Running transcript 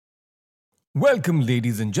Welcome,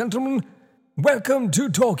 ladies and gentlemen. Welcome to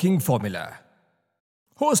Talking Formula.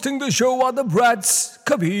 Hosting the show are the brats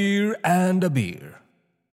Kabir and Abir.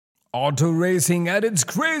 Auto racing at its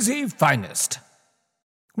crazy finest.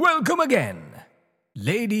 Welcome again,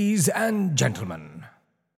 ladies and gentlemen.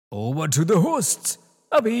 Over to the hosts,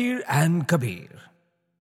 Abir and Kabir.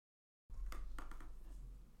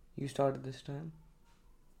 You started this time?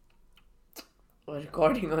 We're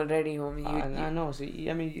recording already, homie. I know. So,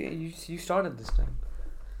 you started this time.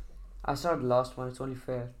 I started the last one. It's only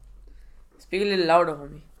fair. Speak a little louder,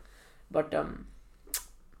 homie. But,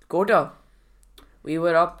 Kota, we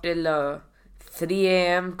were up till 3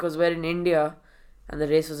 a.m. because we're in India and the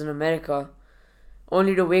race was in America.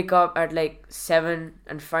 Only to wake up at like 7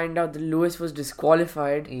 and find out that Lewis was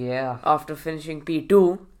disqualified Yeah. after finishing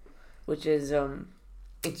P2, which is,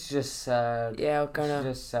 It's just sad. yeah, It's kind of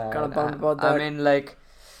just sad. kinda bummed about that. I mean,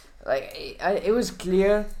 it was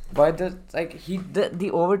clear by the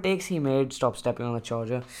overtakes he made. Stop stepping on the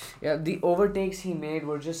charger. Yeah, the overtakes he made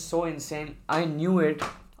were just so insane. I knew it.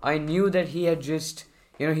 I knew that he had just,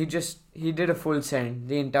 he did a full send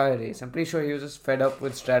the entire race. I'm pretty sure he was just fed up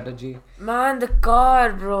with strategy. Man, the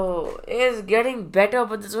car, bro, is getting better,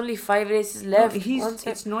 but there's only 5 races left.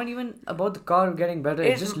 It's not even about the car getting better.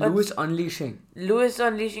 It's just Lewis unleashing. Lewis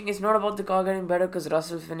unleashing is not about the car getting better because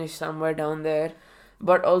Russell finished somewhere down there,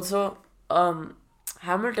 but also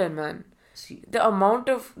Hamilton, man. See, The amount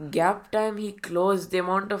of gap time he closed, the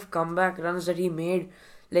amount of comeback runs that he made,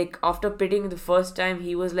 like after pitting the first time,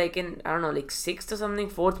 he was like in, I don't know, like 6th or something,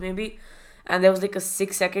 4th maybe, and there was like a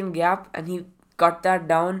 6-second gap, and he cut that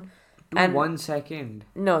down. And 1 second.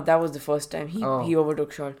 no, that was the first time he Oh.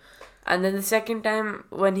 overtook Charles, and then the second time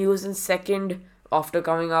when he was in second after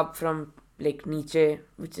coming up from like Nietzsche,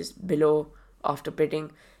 which is below after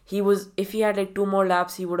pitting, if he had like 2 more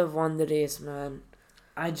laps, he would have won the race, man.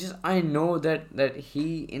 I know that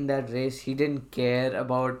he in that race he didn't care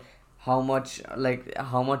about how much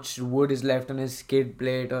wood is left on his skid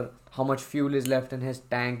plate or how much fuel is left in his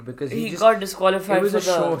tank because He just got disqualified. it was for a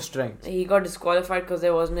show of strength. He got disqualified because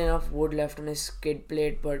there wasn't enough wood left on his skid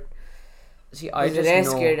plate, but See, I I it was a just rare know.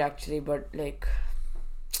 skid actually, but like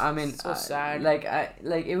I mean, so sad.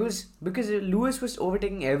 It was because Lewis was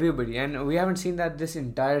overtaking everybody, and we haven't seen that this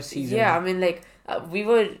entire season. yeah, I mean like we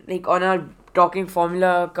were like on our Talking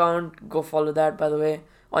Formula account. Go follow that, by the way,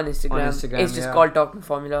 on Instagram. It's just yeah. called Talking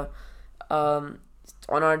Formula.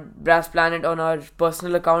 On our Brass Planet, on our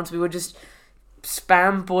personal accounts, we were just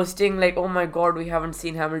spam posting like, oh my god, we haven't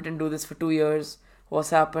seen Hamilton do this for 2 years. What's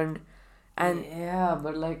happened? And yeah,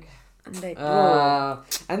 but like. bro,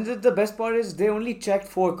 And the best part is they only checked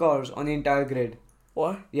 4 cars on the entire grid.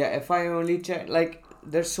 what? Yeah, FI only checked, like,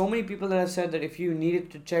 there's so many people that have said that if you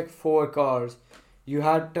needed to check 4 cars, you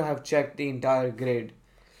had to have checked the entire grid.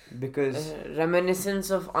 Because... Reminiscence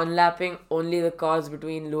of unlapping only the cars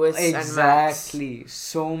between Lewis and Max. exactly.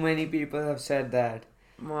 So many people have said that.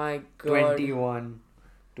 My god.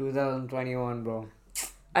 2021, bro.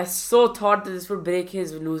 I so thought that this would break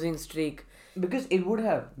his losing streak. Because it would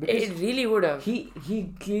have. Because It really would have. he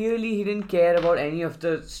clearly he didn't care about any of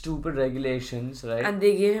the stupid regulations, right? And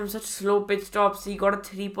they gave him such slow pit stops. He got a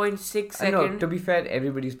 3.6 I know, second. to be fair,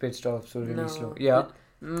 everybody's pit stops were really No. slow. Yeah.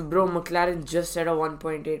 Bro, McLaren just set a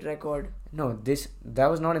 1.8 record. No, that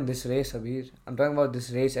was not in this race, Abir. I'm talking about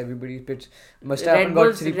this race. Everybody's pits. Red Verstappen got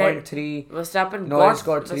Bull's 3.3. Verstappen Norris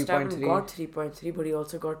got got 3.3, but he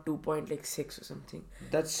also got 2.6 or something.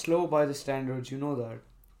 That's slow by the standards. You know that.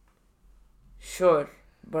 Sure,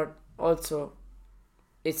 but also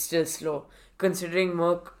it's still slow. Considering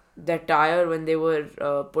Merc, their tire when they were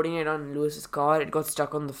putting it on Lewis's car, it got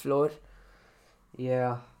stuck on the floor.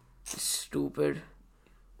 Yeah, Stupid.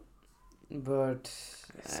 but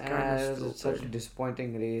It's kinda it was such a stupid.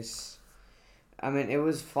 disappointing race. I mean, it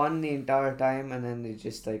was fun the entire time, and then it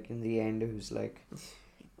just like in the end, it was like.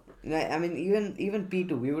 I mean, even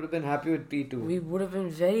P2, we would have been happy with P2. We would have been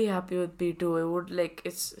very happy with P2. It would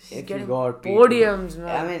he's If you getting got P2. podiums,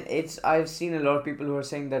 man. I mean, I've seen a lot of people who are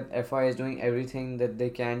saying that FI is doing everything that they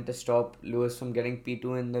can to stop Lewis from getting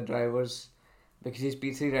P2 in the drivers because he's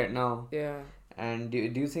P3 right now. Yeah. And do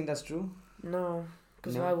you think that's true? No,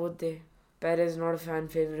 because No? why would they? Perez is not a fan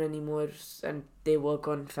favorite anymore, and they work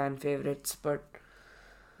on fan favorites. But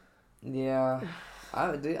Yeah.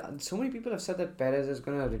 So many people have said that Perez is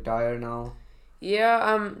gonna retire now.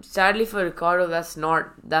 yeah, sadly for Ricardo, that's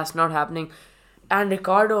not happening. And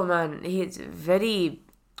Ricardo, man, he's very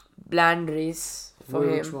bland race for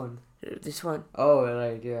Which him. one? This one. Oh,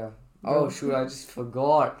 right, yeah. Bro. Oh, shoot, I just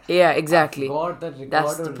forgot. Yeah, exactly. I forgot that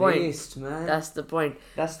That's Ricardo the point. raced, man. That's the point.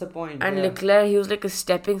 That's the point. And yeah. Leclerc, he was like a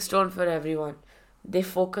stepping stone for everyone. they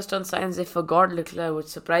focused on science. They forgot Leclerc, which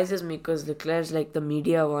surprises me because Leclerc's like the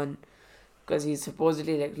media one, because he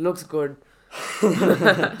supposedly like looks good.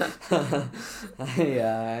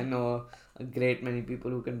 Yeah, I know a great many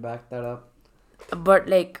people who can back that up. But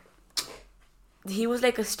like, he was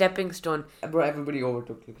like a stepping stone. Bro, everybody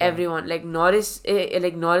overtook Leclerc. Everyone like Norris,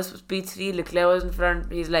 Norris was P3, Leclerc was in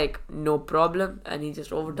front. He's like no problem, and he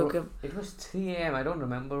just overtook him. It was 3 a.m. I don't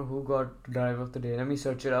remember who got driver of the day. Let me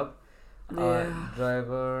search it up. Yeah.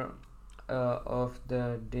 Driver of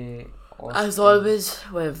the day. As always,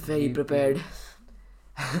 we're very GP. prepared.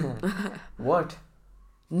 What?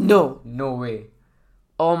 No. No way.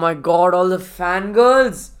 Oh my God! All the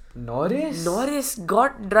fangirls. Norris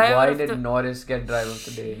Got driver. Why of did the... Norris get driver of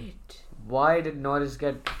the day? Shit. Why did Norris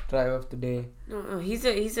get driver of the day? No, he's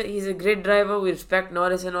a great driver. We respect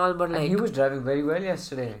Norris and all, but And like he was driving very well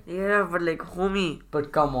yesterday. yeah, but like homie,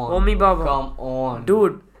 But come on. Homie Baba. Come on.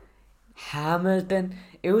 dude. Hamilton.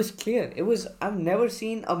 It was clear. I've never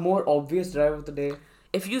seen a more obvious driver of the day.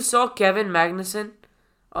 If you saw Kevin Magnussen,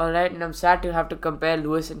 alright, and I'm sad to have to compare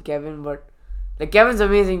Lewis and Kevin, but like Kevin's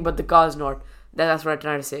amazing, but the car's not. That's what I'm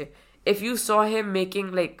trying to say. If you saw him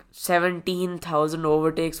making like 17,000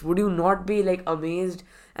 overtakes, would you not be like amazed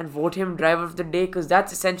and vote him driver of the day? Because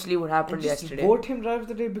that's essentially what happened And just yesterday. vote him driver of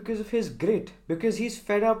the day because of his grit. Because he's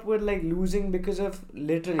fed up with like losing because of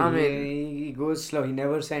literally. I mean- he goes slow. He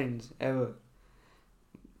never sends ever.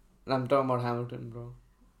 I'm talking about Hamilton, bro.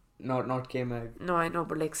 Not K-Mag. No, I know,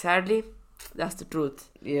 but like sadly, that's the truth.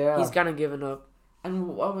 Yeah. He's kind of given up.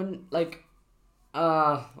 And when like,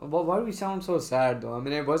 why do we sound so sad though? I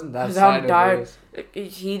mean, it wasn't that 'Cause sad. I'm tired. anyways. Like,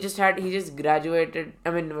 he just graduated.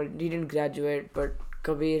 I mean, well, he didn't graduate, but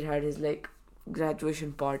Kabir had his like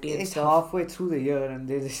graduation party and It's stuff. halfway through the year and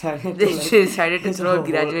they decided They to like, decided to it's throw a over.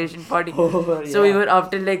 graduation party. over, So we yeah. were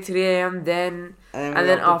up till like 3 a.m. then, and and we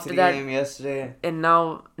then were up after to 3 that- a.m. yesterday. and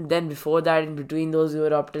now then before that, in between those, we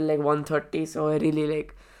were up till like 1:30. So I really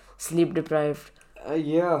like sleep deprived.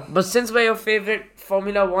 Yeah. But since we're your favorite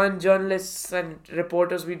Formula One journalists and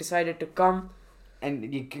reporters, we decided to come.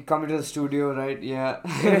 And you can come into the studio, right? Yeah.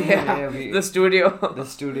 The studio. The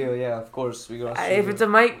studio, yeah, of course. We got If it's a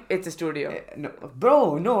mic, it's a studio. no,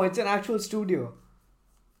 bro, no, it's an actual studio.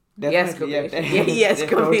 Yes, Definitely, Kabir. Yes,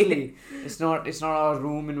 Kabir. totally. It's not our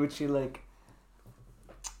room in which we like.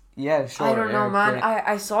 Yeah, sure. I don't know, man. yeah.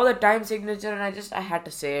 I saw the time signature and I had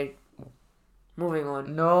to say it. Moving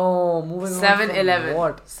on. No, moving on. 7-Eleven. from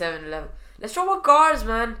What? 7-Eleven. Let's talk about cars,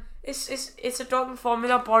 man. It's a talking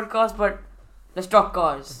formula podcast, but let's talk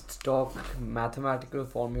cars. Let's talk mathematical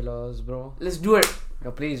formulas, bro. Let's do it.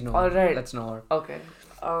 No, please no. Alright. Let's not. Okay.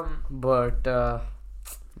 But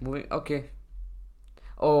moving. Okay.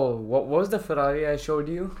 Oh, what was the Ferrari I showed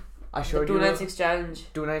you? I The showed you 296 challenge.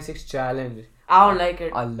 296 challenge. I don't like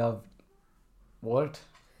it. I love. What?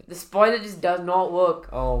 The spoiler just does not work.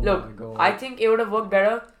 Oh Look, my god. I think it would have worked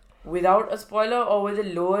better without a spoiler or with a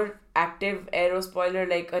lower active aero spoiler,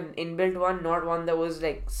 like an inbuilt one, not one that was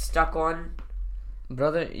like stuck on.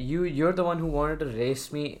 Brother, you're the one who wanted to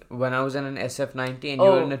race me when I was in an SF90 and you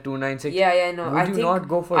were in a 296. Yeah, no. Would I you think, not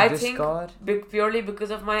go for I this think car? Purely because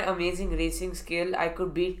of my amazing racing skill, I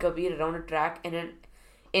could beat Kabir around a track in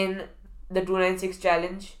the 296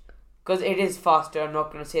 challenge, because it is faster. I'm not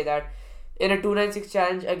gonna say that. In a 296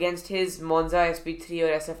 challenge against his Monza SP3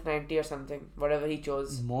 or SF90 or something, whatever he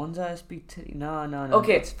chose. Monza SP3? No.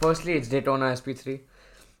 Okay. Firstly, it's Daytona SP3.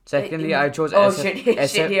 Secondly, in- I chose oh, shit,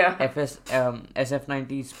 yeah.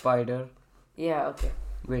 SF90 Spider, Yeah, okay.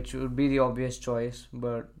 which would be the obvious choice.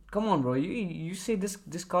 But come on, bro, you say this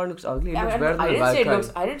car looks ugly. It looks I better than the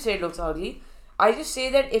Valkyrie. I didn't say it looks ugly. I just say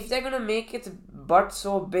that if they're gonna make its butt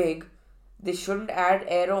so big, they shouldn't add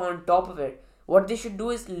aero on top of it. What they should do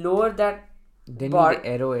is lower that. They But- need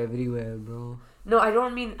arrow everywhere, bro. No, I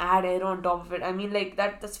don't mean add aero on top of it. I mean like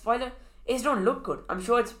that. The spoiler is don't look good. I'm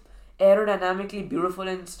sure it's aerodynamically beautiful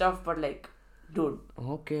and stuff, but like, dude.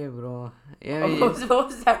 Okay, bro. Yeah, What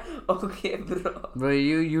was that? Okay, bro. bro.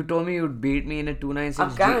 You told me you'd beat me in a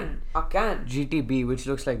 296 I can. GTB, which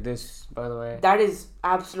looks like this, by the way. That is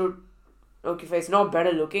absolute. Okay, it's not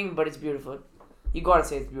better looking, but it's beautiful. You gotta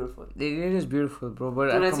say it's beautiful. It is beautiful, bro. But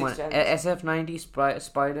come on, 296 challenge. SF90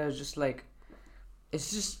 Spider is just like, it's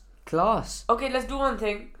just class. Okay, let's do one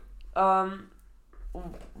thing.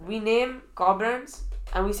 We name car brands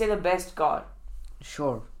and we say the best car.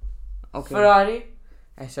 Sure. Okay. Ferrari,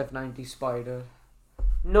 SF90 Spider.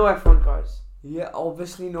 no F1 cars. Yeah,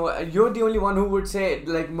 obviously no. You're the only one who would say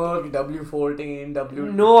like Merc W14,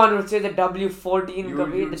 W. No one would say the W14 You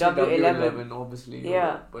could be would the say W11. obviously.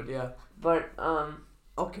 Yeah. But yeah. But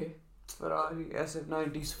Okay. Ferrari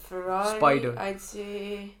SF90 Ferrari, Spider. I'd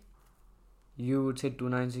say You would say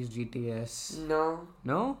 296 GTS. No.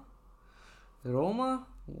 No? Roma?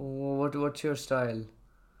 What's your style?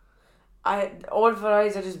 Old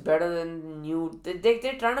Ferraris are just better than new.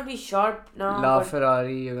 They're trying to be sharp now. La but,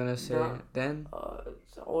 Ferrari, you're gonna say. No. Then?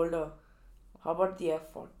 It's older. How about the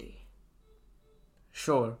F40?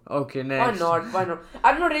 Sure. Okay, Why next. not? Why not?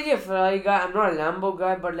 I'm not really a Ferrari guy. I'm not a Lambo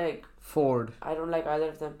guy. But like, Ford. I don't like either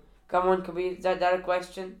of them. Come on, Kabir. Is that a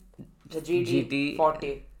question? The GT.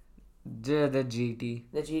 40. The GT.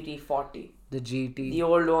 The GT40. The GT. The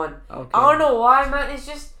old one. Okay. I don't know why, man. It's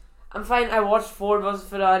just I'm fine. I watched Ford vs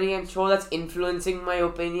Ferrari, and sure that's influencing my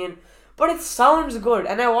opinion, but it sounds good.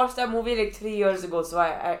 And I watched that movie like 3 years ago, so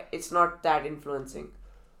I it's not that influencing.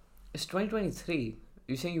 It's 2023.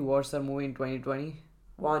 You saying you watched that movie in 2020?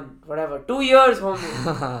 Whatever. 2 years,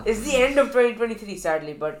 homie. It's the end of 2023,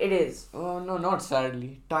 sadly, but it is. Oh no, not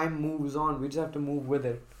sadly. Time moves on. We just have to move with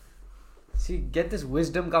it. See, get this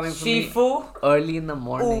wisdom coming from me Shifu. early in the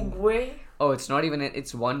morning. Uguay. Oh, it's not even.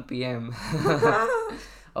 It's 1 p.m.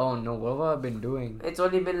 Oh no, what have I been doing? It's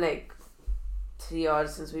only been like 3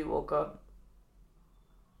 hours since we woke up.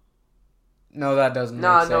 No, that doesn't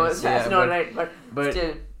No, make no, sense. that's Yeah, not right. But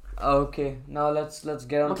still, okay, now let's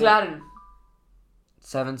get on to McLaren.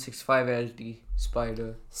 765 LT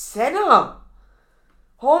Spider. Senna,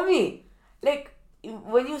 homie, like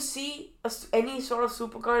when you see any sort of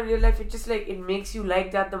supercar in real life, it just like it makes you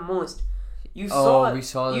like that the most. We saw you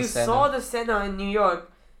Senna. saw the Senna in New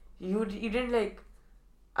York. You didn't like.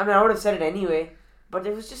 I mean, I would have said it anyway, but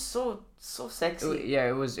it was just so sexy. Yeah,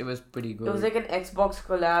 it was pretty good. It was like an Xbox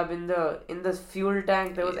collab in the fuel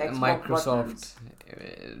tank. There was Xbox Microsoft buttons.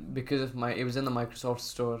 because of it was in the Microsoft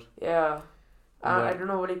store. Yeah. I But- don't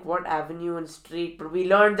know like what avenue and street, but we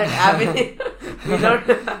learned that avenue. We learned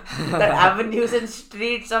that avenues and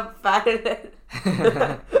streets are parallel.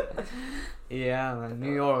 Yeah, man,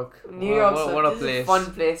 New York. New York, what a this is place. fun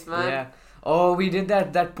place, man. Yeah. Oh, we did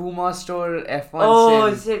that Puma store F1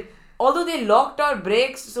 Oh sale. shit! Although they locked our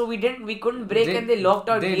brakes, so we couldn't brake, and they locked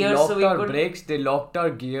our gears, so we couldn't. brakes. They locked our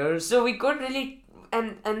gears. So we couldn't really,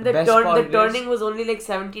 and The best part the is- turning was only like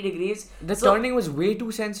 70 degrees. The so- turning was way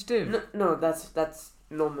too sensitive. No, that's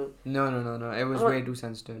normal. No. It was Oh. way too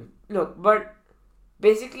sensitive. Look, but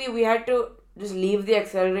basically we had to just leave the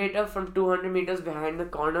accelerator from 200 meters behind the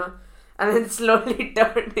corner, and then slowly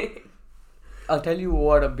turn it. I'll tell you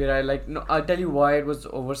what, Abhiray, I'll tell you why it was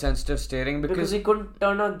oversensitive steering Because we couldn't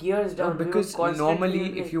turn our gears no, down. We were because constantly normally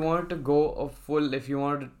like- if you wanted to go if you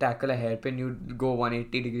wanted to tackle a hairpin, you'd go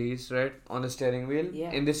 180 degrees, right, on the steering wheel.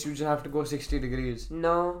 Yeah. In this, you just have to go 60 degrees.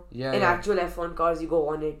 No. Yeah. In yeah. actual F1 cars, you go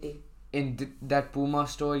 180. In that Puma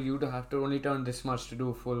store, you'd have to only turn this much to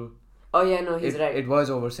do full. Oh yeah, no, he's right. It was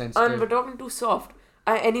oversensitive. We're talking too soft.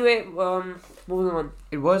 Anyway, moving on.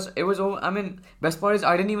 It was over. I mean, best part is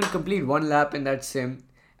I didn't even complete one lap in that sim,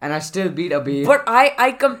 and I still beat Abhi. But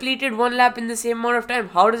I completed one lap in the same amount of time.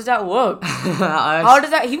 How does that work? How does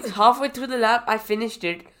that? He was halfway through the lap. I finished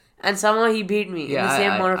it, and somehow he beat me in the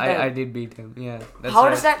same amount of time. I did beat him. Yeah. How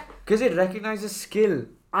does that? Because it recognizes skill.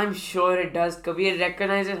 I'm sure it does. Kabir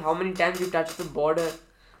recognizes how many times you touch the border.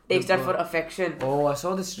 Takes that for affection. Oh, I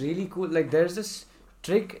saw this really cool. Like, there's this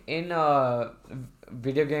trick in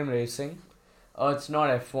video game racing. It's not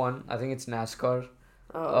F1. I think it's NASCAR.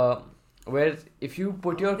 Where if you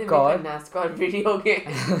put your They car. make a NASCAR video game.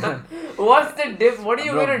 What's the diff? What are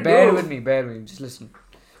you Bro, gonna bear do? with me. Just listen.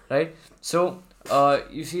 Right? So,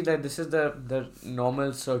 you see that this is the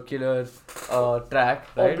normal circular track,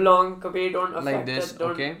 right? Oblong, Kabir, don't affect Like this, it.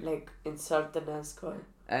 Don't okay. insult the NASCAR.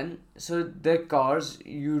 And so the cars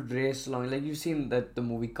you race along, like you've seen the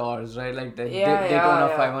movie Cars, right? Like the Yeah, Daytona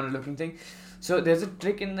yeah. 500 looking thing. So there's a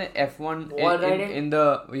trick in the F1 Wall riding? in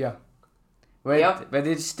the where Yep. where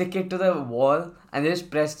they stick it to the wall and they just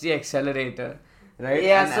press the accelerator, right?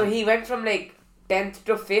 Yeah, And so he went from like 10th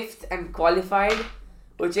to 5th and qualified,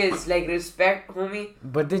 which is like respect, homie.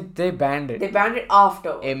 but they banned it They banned it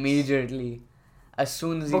after. immediately as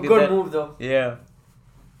soon as he But did good that. move though. Yeah.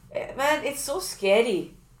 Man, it's so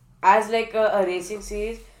scary as like a racing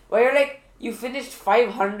series where you're like, you finished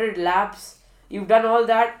 500 laps, you've done all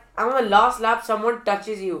that, and on the last lap someone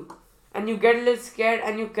touches you and you get a little scared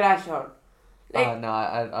and you crash out. Like, No,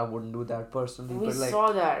 I wouldn't do that personally. we but like,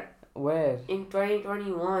 saw that where? in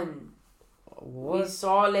 2021. We What?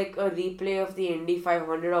 saw like a replay of the Indy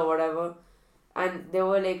 500 or whatever, and there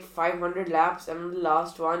were like 500 laps, and the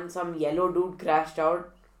last one, some yellow dude crashed out.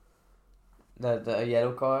 The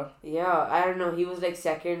yellow car? Yeah, I don't know, he was like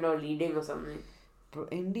second or leading or something. Bro,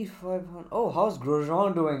 Indy 500. Oh, how's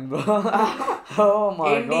Grosjean doing, bro? Oh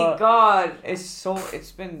my Indy god. God.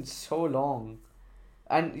 It's been so long.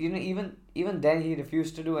 And even even then he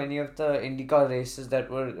refused to do any of the IndyCar races that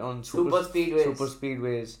were on Super speedways. Super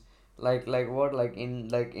speedways, like what, like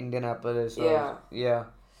Indianapolis. Yeah. Yeah.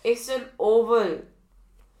 It's an oval.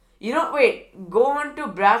 You know, wait, go on to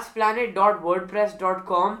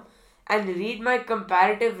bratsplanet.wordpress.com and read my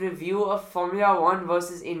comparative review of Formula 1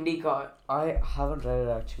 versus IndyCar. I haven't read it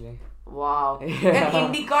actually. Wow. Yeah.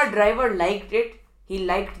 An IndyCar driver liked it. He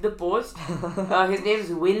liked the post. His name is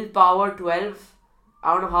Willpower12.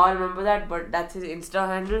 I don't know how I remember that, but that's his Insta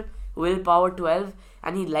handle, Willpower12.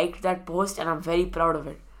 And he liked that post, and I'm very proud of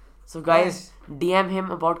it. So, guys, DM him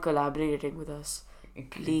about collaborating with us.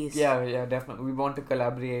 Please. Yeah, definitely. We want to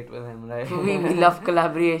collaborate with him, right? we love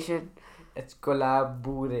collaboration. It's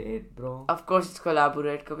collaborate, bro. Of course, it's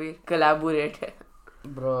collaborate, Kabir. Collaborate.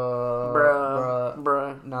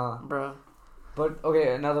 Bruh. Nah. Bruh. But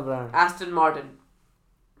okay, another brand. Aston Martin.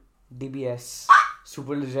 DBS.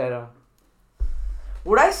 Superleggera.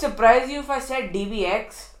 Would I surprise you if I said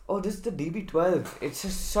DBX? Oh, this is the DB12. It's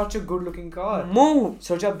just such a good looking car. Move!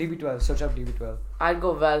 Search up DB12. I'd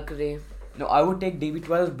go Valkyrie. No, I would take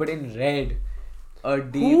DB12 but in red.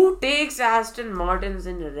 Who takes Aston Martins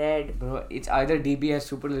in red? Bro, it's either DBS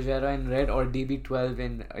Superleggera in red or DB12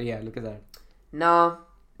 in... yeah, look at that. Nah.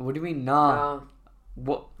 What do you mean, nah?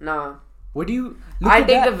 Nah. Nah. What do you... I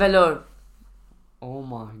take the Velour. Oh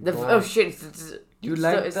my god. Oh shit. You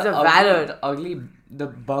like it's the Valor. ugly, the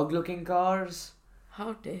bug looking cars?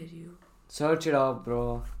 How dare you? Search it up,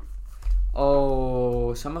 bro.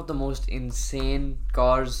 Oh, some of the most insane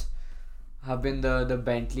cars have been the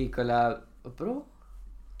Bentley collab. Bro?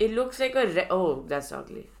 It looks like a... oh, that's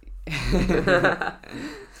ugly.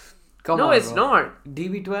 Come no, on, it's bro. not.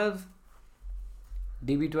 DB12?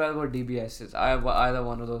 DB12 or DBS? It's either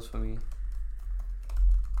one of those for me.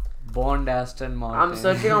 Bond Aston Martin. I'm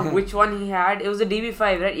searching on which one he had. It was a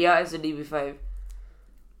DB5, right? Yeah, it's a DB5.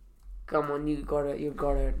 Come on, you gotta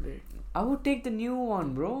admit. I would take the new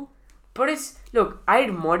one, bro. But it's... look,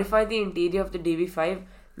 I'd modify the interior of the DB5,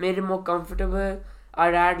 made it more comfortable.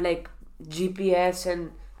 I'd add like GPS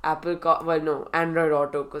and Apple Car... well, no, Android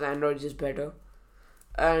Auto, because Android is just better.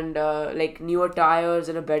 And like newer tires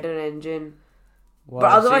and a better engine. Wow,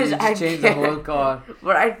 but otherwise, so you I'd change the whole car.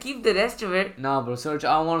 But I'd keep the rest of it. Nah, bro, search.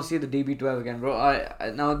 I want to see the DB12 again, bro.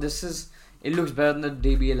 I now this is... it looks better than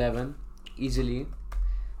the DB11. Easily.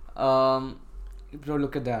 Bro,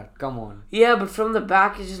 look at that. Come on. Yeah, but from the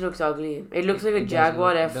back, it just looks ugly. It looks like a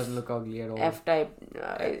Jaguar It doesn't look ugly at all. F-Type.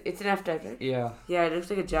 It's an F-Type, right? Yeah. Yeah, it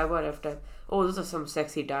looks like a Jaguar F-Type. Oh, those are some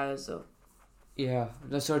sexy tires, though. Yeah.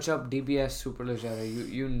 Just search up DBS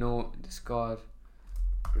Superleggera. You know this car.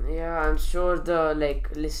 Yeah, I'm sure the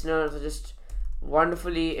listeners are just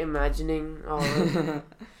wonderfully imagining.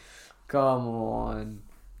 Come on.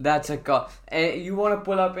 That's a car. You want to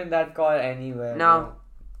pull up in that car anywhere? No. Bro.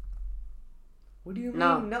 What do you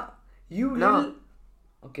mean? No. You no. little...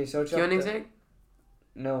 Okay, search up... Koenigsegg?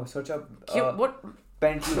 No, search up... What?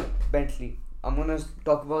 Bentley. I'm gonna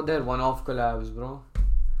talk about their one-off collabs, bro.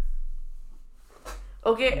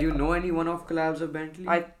 Okay. Do you know any one-off collabs of Bentley?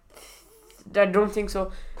 I don't think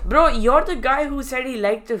so. Bro, you're the guy who said he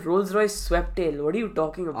liked the Rolls-Royce Sweptail. What are you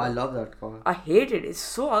talking about? I love that car. I hate it. It's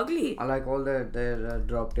so ugly. I like all their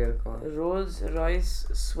drop-tail cars. Rolls-Royce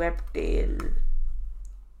Sweptail.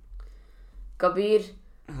 Kabir,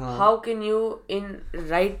 how can you in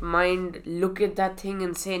right mind look at that thing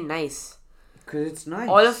and say nice? Because it's nice.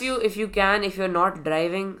 All of you, if you can, if you're not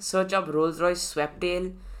driving, search up Rolls-Royce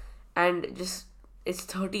Sweptail and just... it's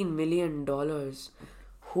 $13 million.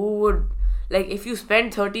 Who would... if you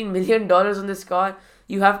spend $13 million on this car,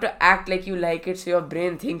 you have to act like you like it so your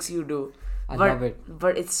brain thinks you do. I love it.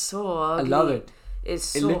 But it's so ugly. I love it. It's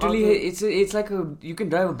so literally, ugly. it's like you can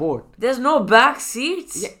drive a boat. There's no back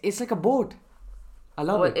seats. Yeah, it's like a boat. I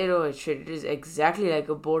love it. It is exactly like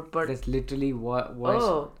a boat, but... that's literally what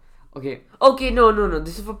oh. Okay. Okay, no.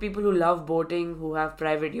 This is for people who love boating, who have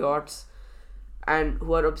private yachts, and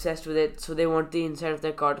who are obsessed with it, so they want the inside of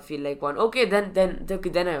their car to feel like one. Okay, then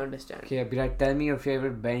I understand. Okay, Abhirat, tell me your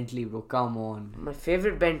favorite Bentley, bro. Come on. My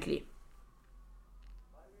favorite Bentley.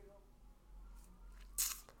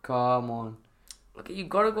 Come on. Okay, you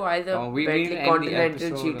gotta go either we Bentley end the Continental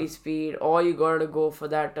episode. GT Speed, or you gotta go for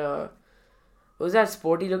that. What was that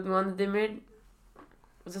sporty looking one that they made?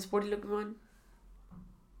 Was that sporty looking one?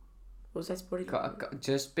 What was that sporty looking one?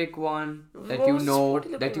 Just pick one that What you was the know.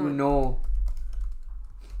 sporty That you looking one? know.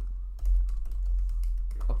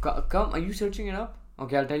 Oh, come, are you searching it up?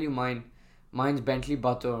 Okay, I'll tell you mine. Mine's Bentley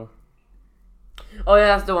Butter. Oh yeah,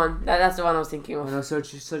 that's the one. That's the one I was thinking Oh, of. no,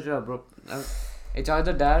 search it up, bro. It's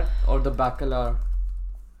either that or the Bacalar.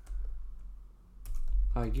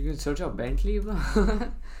 You can search up Bentley, bro.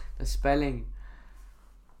 The spelling.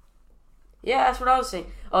 Yeah, that's what I was saying.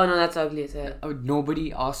 Oh no, that's ugly as hell.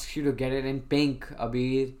 Nobody asks you to get it in pink,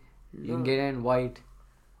 Abir. You can get it in white.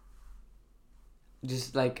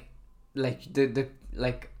 Just like the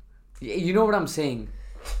you know what I'm saying.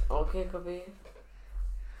 Okay, Kabir.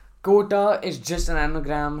 Kota is just an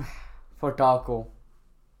anagram for taco.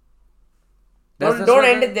 Don't not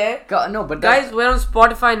end a- it there. No, but Guys, we're on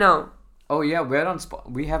Spotify now. oh yeah, we're on.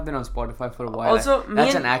 We have been on Spotify for a while. Also, me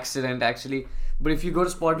that's and- an accident actually. But if you go to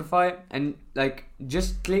Spotify and like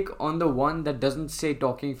just click on the one that doesn't say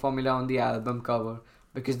Talking Formula on the album cover,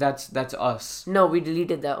 because that's us. No, we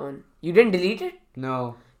deleted that one. You didn't delete it?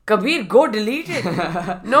 No. Kabir, go delete it.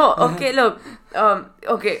 No, okay, look.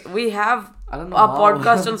 Okay, we have I don't know our how.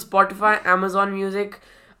 podcast on Spotify, Amazon Music,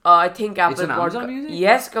 I think Apple on Amazon Podcast. Music?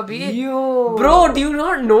 Yes, Kabir. Yo. Bro, do you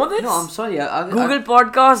not know this? No, I'm sorry. Google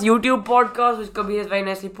Podcast, YouTube Podcast, which Kabir has very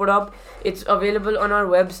nicely put up. It's available on our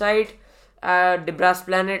website, The Brass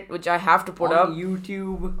Planet, which I have to put on up.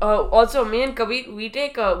 YouTube. Also, me and Kabir, we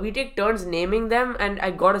take turns naming them, and I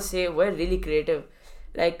gotta say, we're really creative.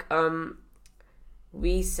 Like,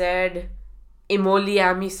 we said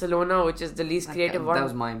Imoliami Salona, which is the least creative one. That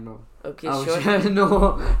was mine, bro. Okay, Oh, sure.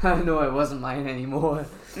 no, it wasn't mine anymore.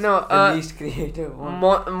 No, The least creative one.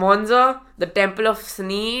 Monza, the Temple of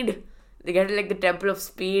Sneed. They get it like the Temple of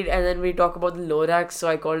Speed, and then we talk about the Lorax, so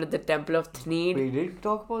I called it the Temple of Thneed. We did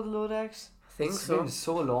talk about the Lorax? I think It's so. been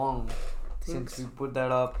so long since we put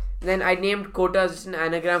that up. Then I named Kota as just an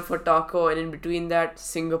anagram for taco, and in between that,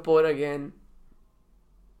 Singapore again.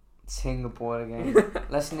 Singapore again.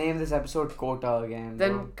 Let's name this episode Kota again.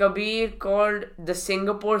 Then bro. Kabir called the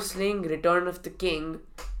Singapore Sling Return of the King,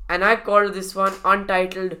 and I called this one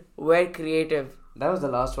Untitled We're Creative. That was the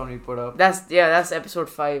last one we put up. That's episode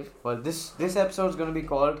 5. Well, this episode's gonna be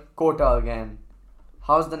called Kota again.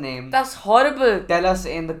 How's the name? That's horrible. Tell us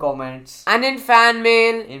in the comments. And in fan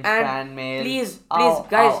mail. In and fan mail. Please, Ow,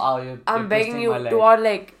 guys, ow, you're I'm begging twisting you my leg. to our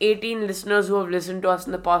like 18 listeners who have listened to us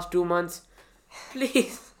in the past 2 months.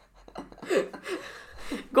 Please.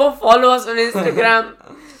 Go follow us on Instagram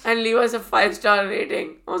and leave us a 5-star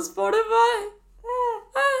rating on Spotify.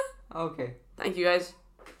 Okay. Thank you guys.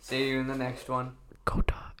 See you in the next one.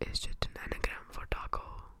 Kota is just an anagram for taco.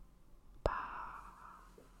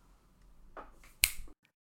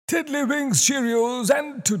 Tiddlywinks, Cheerios,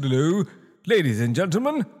 and Toodaloo. Ladies and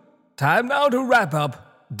gentlemen, time now to wrap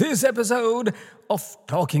up this episode of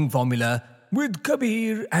Talking Formula with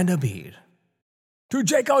Kabir and Abir. To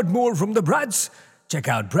check out more from the Brats, check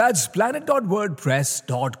out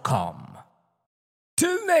bratsplanet.wordpress.com.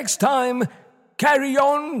 Till next time, carry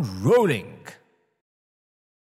on rolling.